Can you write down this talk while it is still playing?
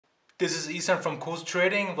This is Ethan from Coast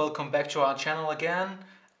Trading. Welcome back to our channel again.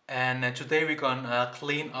 And today we're gonna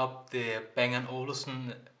clean up the Bang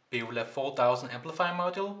Olufsen Beolab 4000 amplifier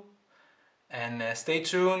module. And stay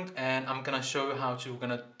tuned, and I'm gonna show you how we're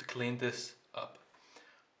gonna clean this up.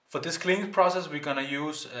 For this cleaning process, we're gonna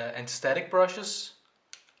use anti-static brushes,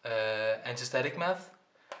 anti-static meth,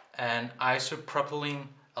 and isopropyl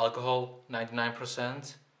alcohol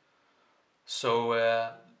 99%.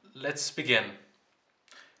 So let's begin.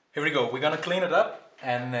 Here we go. We're gonna clean it up,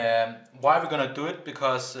 and why we're gonna do it?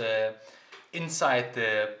 Because inside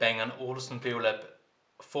the Bang Olufsen Beolab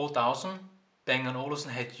 4000, Bang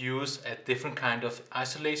Olufsen had used a different kind of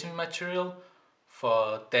isolation material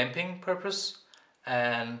for damping purpose,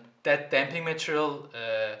 and that damping material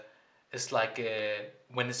is like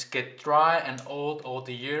when it gets dry and old over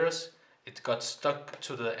the years, it got stuck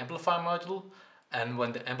to the amplifier module, and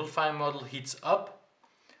when the amplifier module heats up,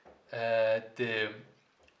 the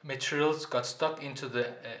materials got stuck into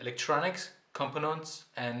the electronics components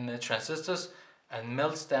and transistors and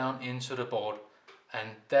melts down into the board, and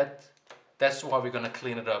that's why we're gonna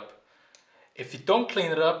clean it up. If you don't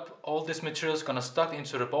clean it up, all this material is gonna stuck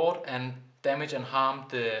into the board and damage and harm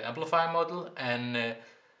the amplifier module, and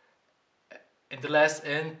in the last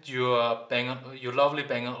end your lovely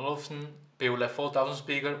Bang Olufsen Beolab 4000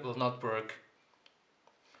 speaker will not work.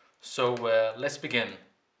 So let's begin.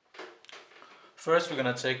 First, we're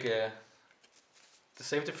gonna take the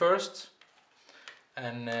safety first,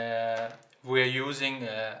 and we're using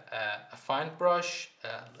a fine brush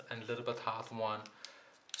and a little bit hard one.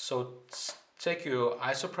 So take your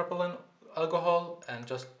isopropyl alcohol and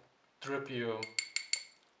just drip your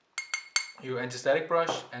anti-static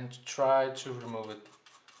brush and try to remove it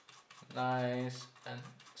nice and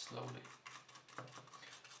slowly.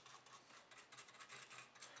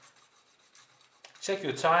 Check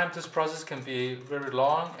your time. This process can be very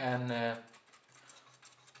long, and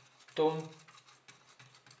don't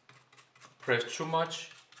press too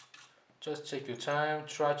much. Just take your time.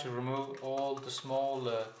 Try to remove all the small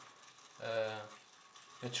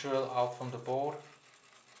material out from the board.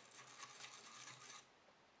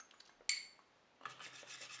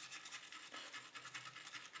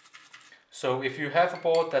 So if you have a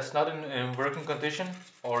board that's not in working condition,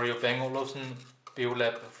 or your Bang Olufsen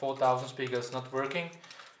Beolab 4000 speaker is not working,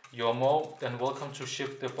 you're more than welcome to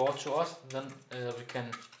ship the board to us, then we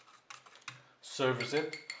can service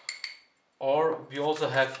it. Or we also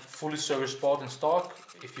have fully serviced board in stock.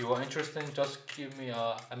 If you are interested, just give me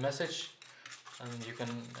a message and you can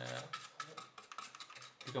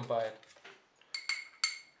buy it.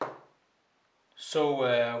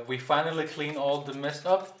 So we finally clean all the mess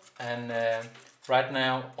up, and right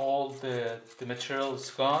now all the material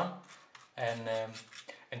is gone, and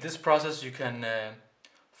in this process you can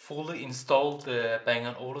fully install the Bang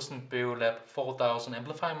Olufsen Beolab 4000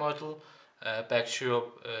 amplifier module back to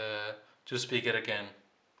your speaker again.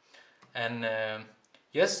 And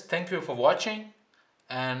yes, thank you for watching,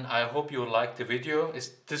 and I hope you liked the video.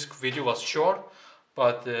 This video was short,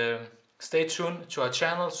 but stay tuned to our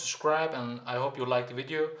channel, subscribe, and I hope you liked the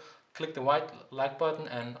video. Click the white like button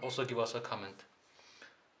and also give us a comment.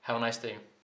 Have a nice day.